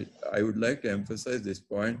resectable. I would like to emphasize this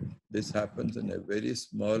point. This happens in a very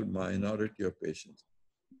small minority of patients.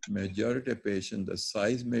 Majority of patients, the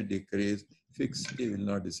size may decrease, fixity will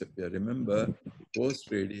not disappear. Remember,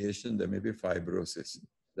 post-radiation, there may be fibrosis.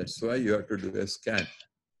 That's why you have to do a scan.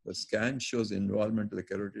 The scan shows involvement of the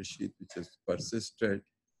carotid sheath, which has persisted.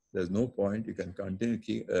 There's no point. You can continue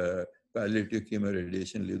palliative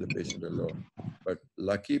chemoradiation, leave the patient alone. But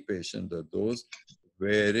lucky patients are those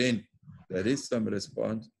wherein there is some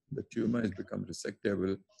response, the tumor has become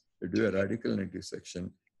resectable, you do a radical neck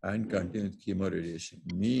dissection and continue with chemoradiation.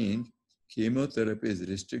 Means chemotherapy is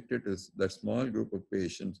restricted to that small group of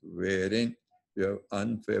patients wherein you have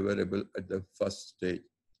unfavorable at the first stage.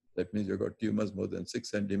 That means you've got tumors more than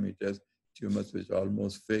 6 centimeters, tumors which are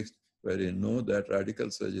almost fixed, where you know that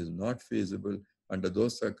radical surgery is not feasible. Under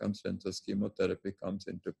those circumstances, chemotherapy comes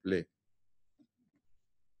into play.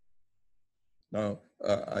 Now,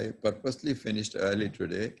 I purposely finished early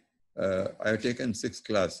today. I have taken 6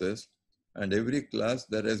 classes, and every class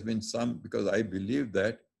there has been some, because I believe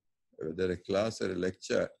that whether a class or a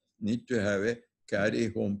lecture need to have a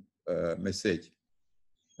carry home message.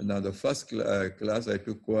 And now the first class I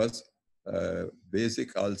took was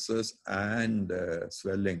basic ulcers and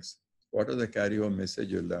swellings. What are the carry home message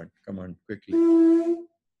you learned? Come on, quickly.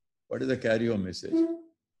 What is the carry home message?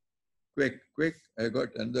 Quick, I got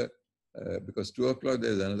another. because 2 o'clock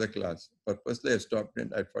there's another class. Purposely I stopped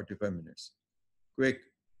it at 45 minutes. Quick,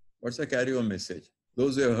 what's the carry-on message?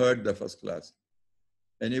 Those who have heard the first class.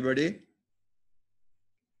 Anybody?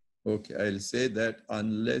 Okay, I'll say that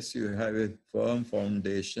unless you have a firm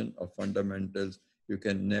foundation of fundamentals, you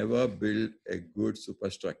can never build a good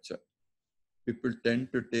superstructure. People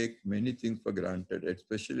tend to take many things for granted,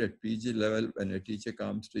 especially at PG level. When a teacher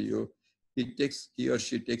comes to you, he or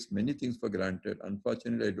she takes many things for granted.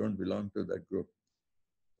 Unfortunately, I don't belong to that group.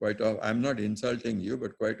 Quite often, I'm not insulting you,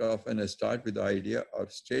 but quite often I start with the idea or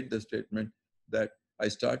state the statement that I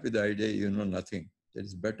start with the idea, you know nothing. It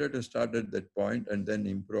is better to start at that point and then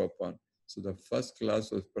improve upon. So the first class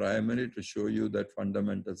was primarily to show you that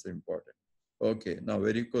fundamentals are important. Okay, now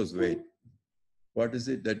varicose vein. What is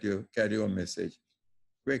it that you carry on message?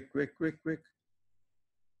 Quick, quick, quick, quick.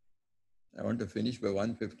 I want to finish by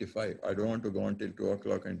 1:55. I don't want to go until 2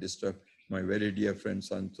 o'clock and disturb my very dear friend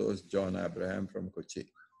Santosh John Abraham from Kochi.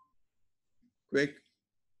 Quick.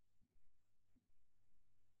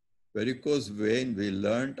 Varicose vein, we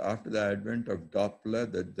learned after the advent of Doppler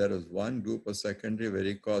that there was one group of secondary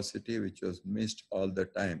varicosity which was missed all the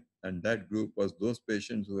time. And that group was those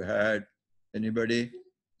patients who had, anybody?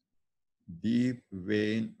 Deep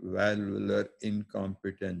vein valvular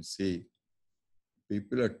incompetency.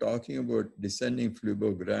 People are talking about descending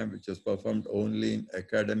phlebogram, which was performed only in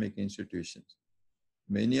academic institutions.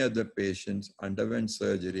 Many of the patients underwent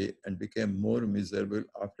surgery and became more miserable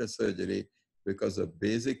after surgery because the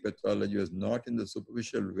basic pathology was not in the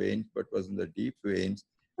superficial veins, but was in the deep veins.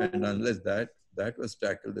 And unless that was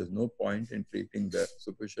tackled, there's no point in treating the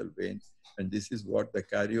superficial veins. And this is what the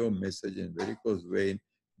carry-home message in varicose vein,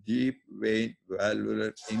 deep vein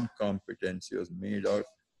valvular incompetency was made out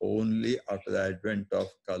only after the advent of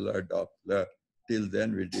color Doppler. Till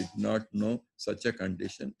then, we did not know such a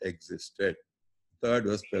condition existed. Third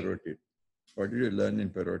was parotid. What did you learn in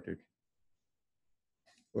parotid?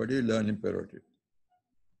 What did you learn in parotid?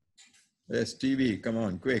 Yes, TV, come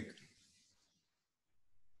on, quick.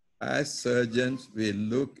 As surgeons, we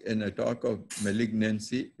look in a talk of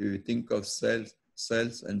malignancy, we think of cells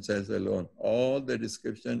and cells alone. All the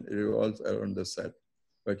description revolves around the cell.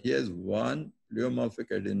 But here's one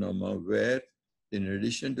pleomorphic adenoma where, in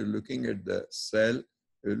addition to looking at the cell,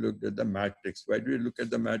 we looked at the matrix. Why do we look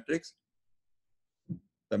at the matrix?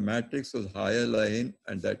 The matrix was higher lying,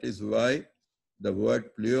 and that is why the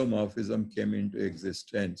word pleomorphism came into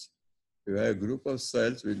existence. We have a group of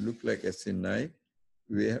cells which look like acini,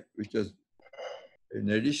 which was, in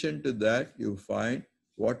addition to that, you find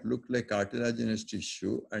what looked like cartilaginous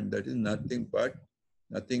tissue, and that is nothing but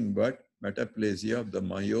metaplasia of the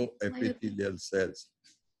myoepithelial cells.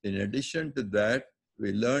 In addition to that,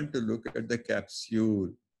 we learned to look at the capsule.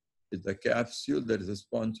 It's the capsule that is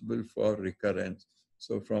responsible for recurrence.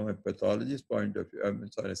 So from a pathologist point of view,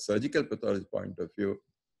 a surgical pathologist point of view,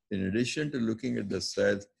 in addition to looking at the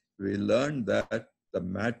cells, we learned that the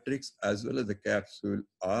matrix as well as the capsule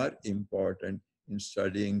are important in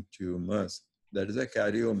studying tumors. That is a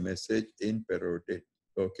carry-home message in parotid.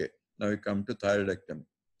 Okay, now we come to thyroidectomy.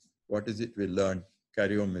 What is it we learned?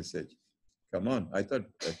 Carry-home message. Come on, I thought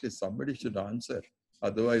at least somebody should answer.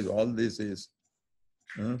 Otherwise, all this is,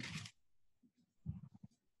 come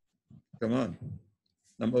on.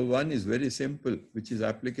 Number one is very simple, which is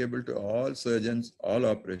applicable to all surgeons, all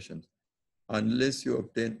operations. Unless you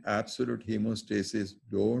obtain absolute hemostasis,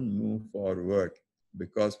 don't move forward,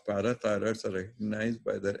 because parathyroids are recognized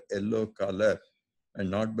by their yellow color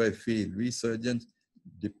and not by feel. We surgeons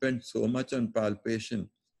depend so much on palpation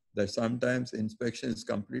that sometimes inspection is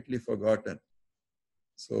completely forgotten.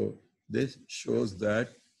 So this shows that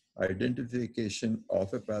identification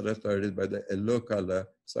of a parathyroid is by the yellow color,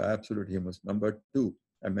 so absolute hemostasis. Number two,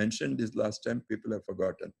 I mentioned this last time, people have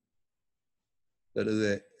forgotten. There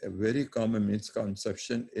is a very common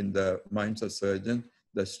misconception in the minds of surgeons.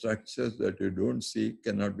 The structures that you don't see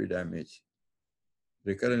cannot be damaged.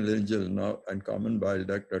 Recurrent laryngeal nerve and common bile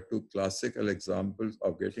duct are two classical examples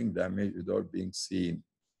of getting damaged without being seen.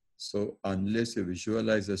 So unless you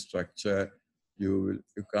visualize a structure, you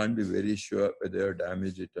can't be very sure whether you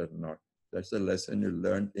damaged it or not. That's the lesson you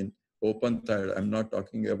learned in open thyroid. I'm not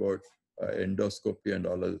talking about endoscopy and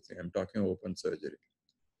all other things. I'm talking open surgery.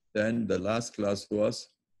 Then the last class was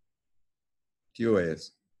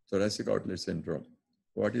TOS, thoracic outlet syndrome.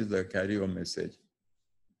 What is the carry-home message?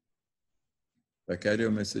 The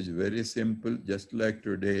carry-home message is very simple. Just like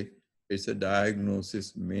today, it's a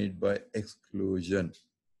diagnosis made by exclusion.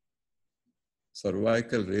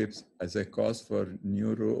 Cervical rapes as a cause for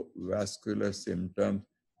neurovascular symptoms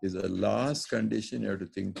is the last condition you have to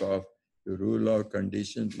think of. You rule out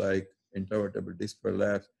conditions like intervertebral disc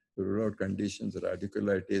prolapse, we rule out conditions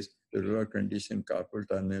radiculitis, we rule out condition carpal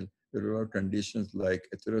tunnel, we rule out conditions like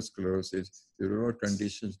atherosclerosis, we rule out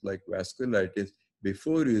conditions like vasculitis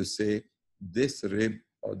before you say this rib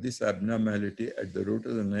or this abnormality at the root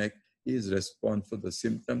of the neck is response for the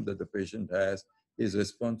symptom that the patient has, is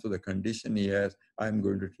response for the condition he has, I'm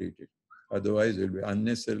going to treat it. Otherwise, you'll be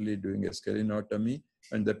unnecessarily doing a sternotomy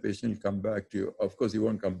and the patient will come back to you. Of course, he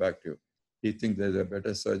won't come back to you. He thinks there's a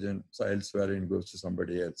better surgeon elsewhere and goes to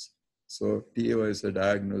somebody else. So TAO is a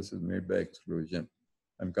diagnosis made by exclusion.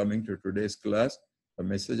 I'm coming to today's class. The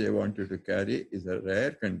message I want you to carry is a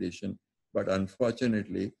rare condition, but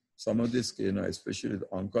unfortunately, some of this, especially the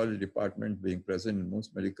oncology department being present in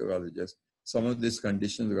most medical colleges, some of these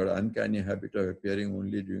conditions got an uncanny habit of appearing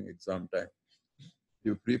only during exam time.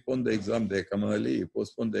 You prepone the exam, they come early. You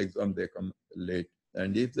postpone the exam, they come late.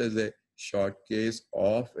 And if there's a short case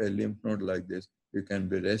of a lymph node like this, you can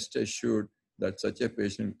be rest assured that such a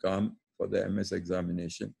patient come for the MS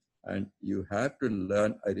examination. And you have to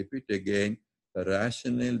learn, I repeat again, the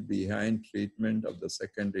rationale behind treatment of the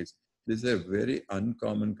secondaries. This is a very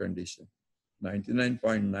uncommon condition.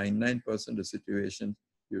 99.99% of situations,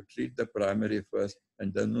 you treat the primary first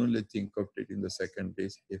and then only think of treating the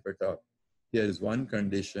secondaries, if at all. Here is one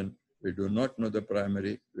condition. We do not know the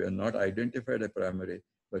primary. We are not identified a primary,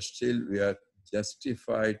 but still we are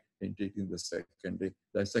justified in treating the secondary.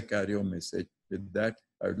 That's a carry-on message. With that,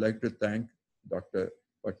 I would like to thank Dr.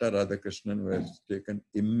 Patta Radhakrishnan, who has taken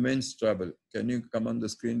immense trouble. Can you come on the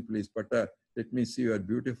screen, please, Patta? Let me see your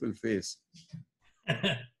beautiful face.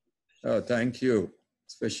 Oh, thank you.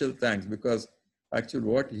 Special thanks, because actually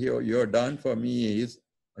what you're done for me is,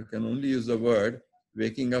 I can only use the word,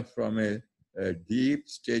 waking up from a deep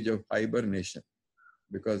stage of hibernation,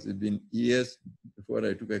 because it's been years before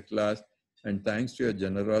I took a class, and thanks to your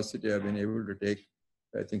generosity, I've been able to take,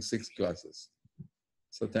 I think, 6 classes.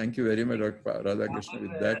 So thank you very much, Dr. Radhakrishnan.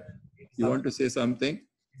 With that, you want to say something?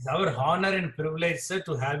 It's our honor and privilege, sir,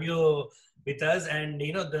 to have you with us. And the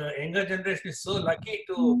younger generation is so lucky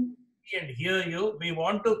to see and hear you. We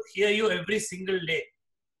want to hear you every single day,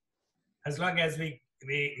 as long as we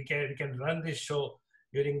can run this show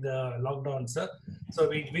during the lockdown, sir. So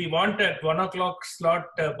we want a 1 o'clock slot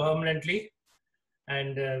permanently,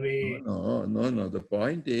 and No. The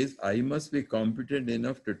point is, I must be competent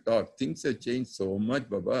enough to talk. Things have changed so much,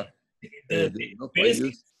 Baba.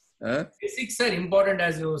 Basics are important,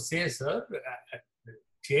 as you say, sir.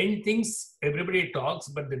 Change things, everybody talks,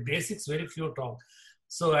 but the basics, very few talk.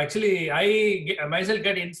 So actually, I myself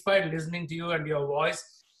get inspired listening to you and your voice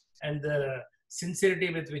and the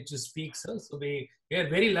sincerity with which you speak, sir. So we are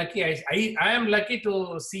very lucky. I am lucky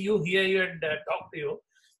to see you, hear you, and talk to you.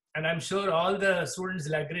 And I'm sure all the students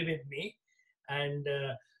will agree with me. And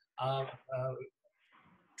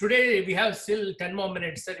today we have still 10 more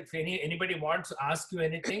minutes, sir. If anybody wants to ask you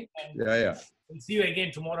anything, and we'll see you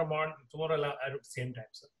again tomorrow morning, tomorrow at the same time,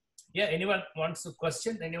 sir. Yeah, anyone wants to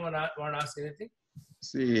question? Anyone want to ask anything?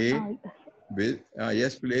 See,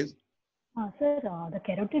 yes, please. Sir, the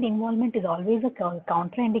carotid involvement is always a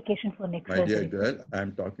contraindication for neck surgery. My dear girl,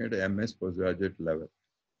 I'm talking at MS postgraduate level.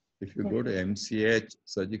 If you go to MCH,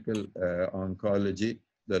 surgical oncology,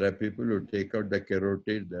 there are people who take out the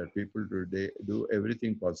carotid. There are people who do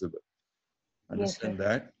everything possible. Understand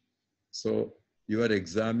that? So your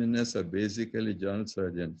examiners are basically general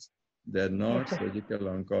surgeons. They're not surgical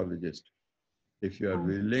oncologists. If you are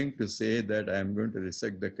willing to say that I'm going to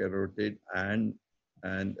resect the carotid and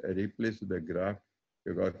replace the graft,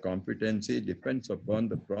 you got competency, depends upon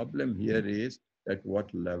the problem here is at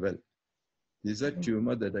what level. These are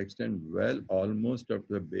tumors that extend well almost up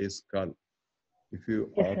to the base skull. If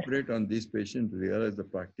you operate on these patients, realize the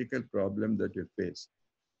practical problem that you face.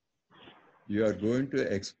 You are going to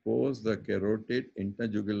expose the carotid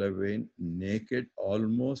interjugular vein naked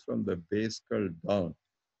almost from the base skull down.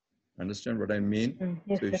 Understand what I mean?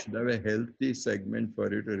 So you should have a healthy segment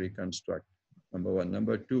for you to reconstruct. Number one.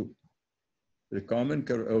 Number two, the common,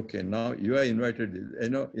 okay, now you are invited,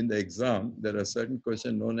 in the exam, there are certain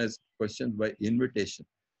questions known as questions by invitation.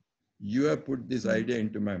 You have put this idea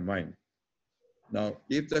into my mind. Now,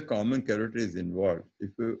 if the common carotid is involved,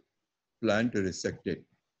 if you plan to resect it,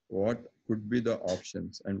 what could be the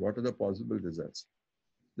options and what are the possible results?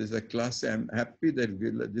 This is a class. I'm happy that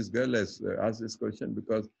this girl has asked this question,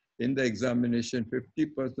 because in the examination,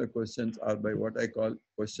 50% of questions are by what I call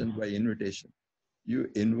questions by invitation.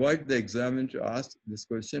 You invite the examiner to ask this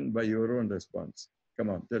question by your own response.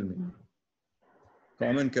 Come on, tell me.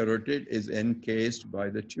 Common carotid is encased by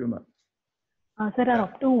the tumor. Sir,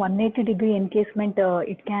 up to 180-degree encasement,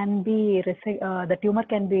 it can be the tumor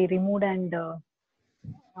can be removed and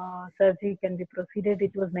surgery can be proceeded.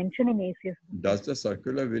 It was mentioned in ACS. Does the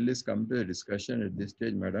circular Willis come to a discussion at this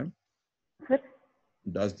stage, madam? Sir?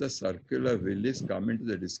 Does the circular Willis come into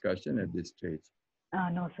the discussion at this stage?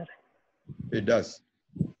 No, sir. It does.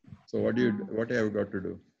 So what have you got to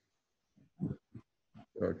do?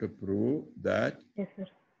 You have to prove that Yes, sir.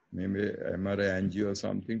 maybe MRI angio or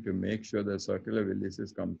something to make sure the circular Willis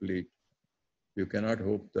is complete. You cannot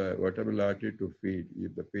hope the vertebral artery to feed.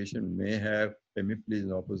 If the patient may have hemiplegia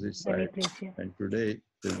in opposite side, Hemiplegia. and today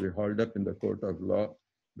will be hauled up in the court of law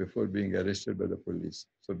before being arrested by the police.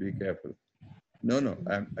 So be careful. No,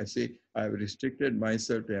 I see. I've restricted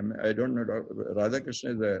myself to. I don't know. Radhakrishna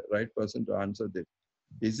is the right person to answer this.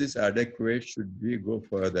 Is this adequate? Should we go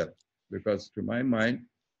further? Because to my mind,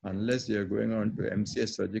 unless you're going on to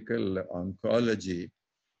MCS surgical oncology,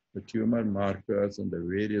 the tumor markers and the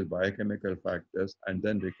various biochemical factors, and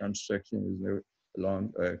then reconstruction is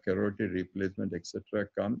along carotid replacement, etc.,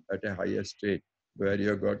 come at a higher stage where you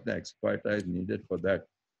have got the expertise needed for that.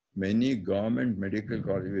 Many government medical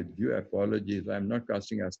colleges, with due apologies, I'm not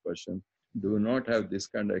casting aspersions, do not have this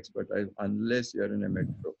kind of expertise unless you're in a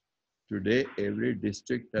metro. Today, every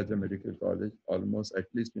district has a medical college, almost at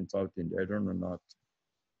least in South India, I don't know North.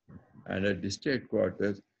 And at district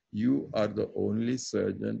headquarters, you are the only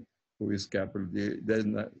surgeon who is capable. There's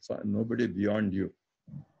nobody beyond you.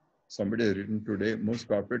 Somebody has written today, most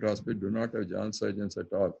corporate hospitals do not have general surgeons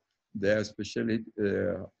at all. They have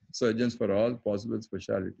surgeons for all possible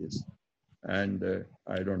specialties. And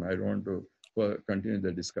I don't want to continue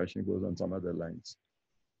the discussion, goes on some other lines.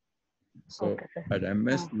 So Okay, at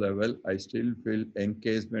MS level, I still feel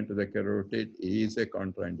encasement of the carotid is a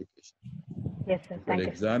contraindication. Yes, sir. If Thank the you.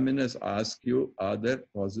 examiners ask you, are there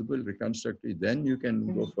possible reconstructive, then you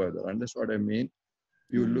can go further. Understand what I mean?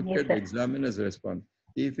 You look Yes, at the sir. examiner's response.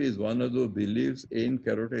 If he's one of those who believes in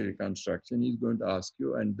carotid reconstruction, he's going to ask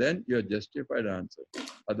you, and then your justified answer.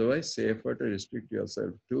 Otherwise, safer to restrict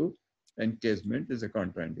yourself to encasement is a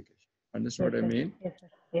contraindication. Understand Yes, what I sir. mean? Yes, sir.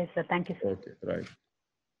 Yes, sir. Thank you, sir. Okay, right.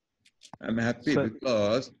 I'm happy Sir.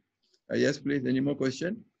 because, yes, please, any more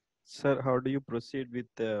question? Sir, how do you proceed with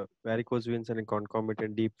varicose veins and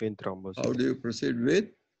concomitant deep vein thrombosis? How do you proceed with?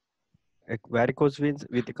 Varicose veins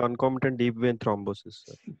with concomitant deep vein thrombosis,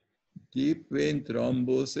 sir. Deep vein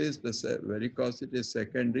thrombosis, the varicosity is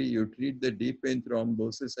secondary. You treat the deep vein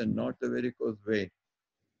thrombosis and not the varicose vein.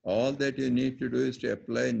 All that you need to do is to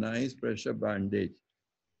apply nice pressure bandage.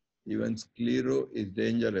 Even sclero is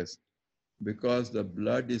dangerous because the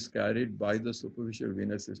blood is carried by the superficial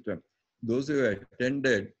venous system. Those who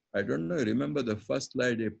attended, I don't know, remember the first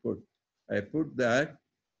slide I put that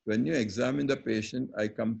when you examine the patient, I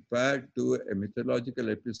compared to a mythological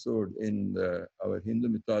episode in our Hindu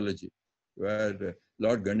mythology where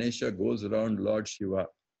Lord Ganesha goes around Lord Shiva.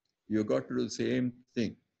 You got to do the same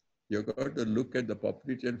thing. You got to look at the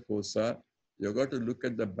popliteal fossa. You got to look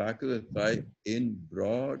at the back of the thigh in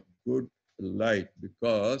broad, good light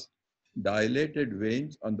because dilated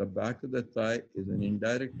veins on the back of the thigh is an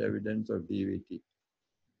indirect evidence of DVT.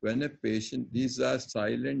 When a patient, these are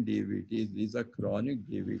silent DVTs, these are chronic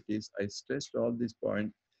DVTs. I stressed all these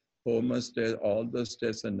points. Homer's test, all those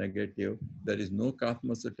tests are negative. There is no calf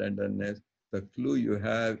muscle tenderness. The clue you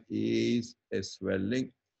have is a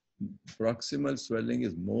swelling. Proximal swelling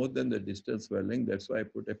is more than the distal swelling. That's why I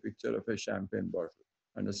put a picture of a champagne bottle.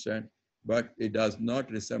 Understand? But it does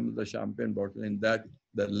not resemble the champagne bottle in that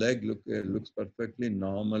the leg looks perfectly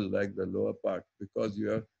normal like the lower part because you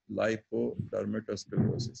have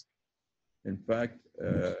lipodermatosclerosis. In fact,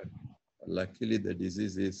 luckily the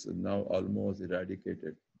disease is now almost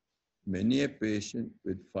eradicated. Many a patient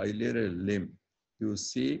with filial limb, you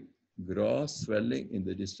see gross swelling in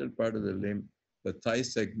the distal part of the limb. The thigh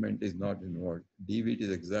segment is not involved. DVT is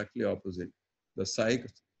exactly opposite. The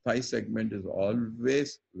thigh segment is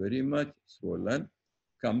always very much swollen.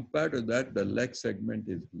 Compared to that, the leg segment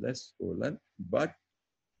is less swollen, but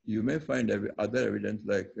you may find other evidence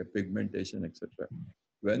like pigmentation, etc.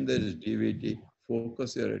 When there is DVT,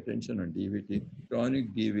 focus your attention on DVT.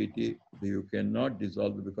 Chronic DVT, you cannot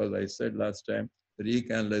dissolve because I said last time,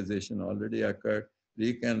 recanalization already occurred.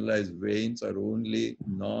 Recanalized veins are only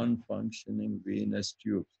non-functioning venous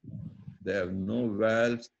tubes. They have no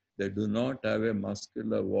valves. They do not have a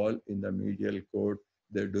muscular wall in the medial cord.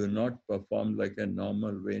 They do not perform like a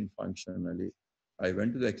normal vein functionally. I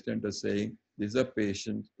went to the extent of saying, these are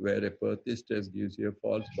patients where a Perthes test gives you a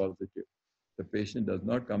false positive. The patient does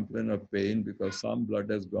not complain of pain because some blood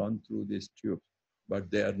has gone through these tubes,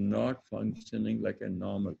 but they are not functioning like a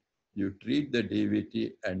normal. You treat the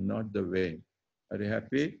DVT and not the vein. Are you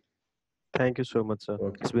happy? Thank you so much, sir.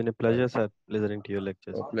 Okay. It's been a pleasure, sir, listening to your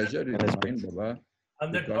lectures. A pleasure is And mine, respect. Baba.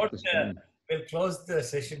 On We that got note, the strength. we'll close the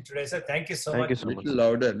session today, sir. Thank you so Thank much. you so much. Little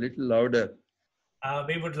louder, little louder.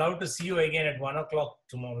 We would love to see you again at 1 o'clock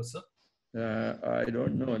tomorrow, sir. I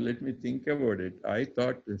don't know. Let me think about it. I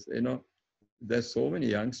thought this, there's so many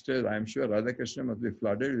youngsters. I'm sure Radhakrishna must be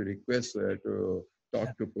flooded with requests to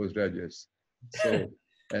talk to postgraduates. So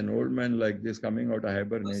an old man like this coming out of No,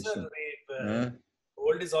 hibernation. sir,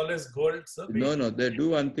 gold is always gold, sir. No, they do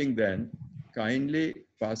one thing then. Kindly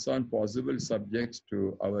pass on possible subjects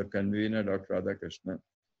to our convener, Dr. Radhakrishna.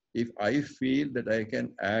 If I feel that I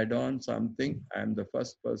can add on something, I'm the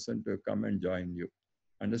first person to come and join you.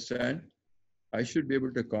 Understand? I should be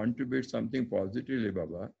able to contribute something positively,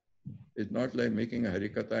 Baba. It's not like making a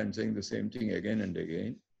harikatha and saying the same thing again and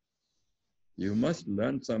again. You must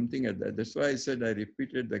learn something at that. That's why I said I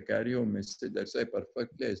repeated the carry-home message. That's why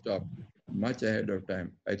perfectly I stopped much ahead of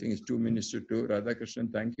time. I think it's 2 minutes to 2.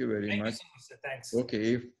 Radhakrishnan, thank you very much. Thank you so much, sir. Thanks.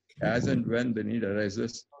 Okay, if as and when the need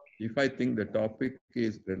arises, if I think the topic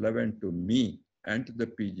is relevant to me and to the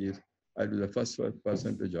PGs, I'll be the first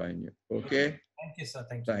person to join you. Okay? Thank you, sir.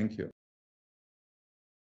 Thank you. Thank you.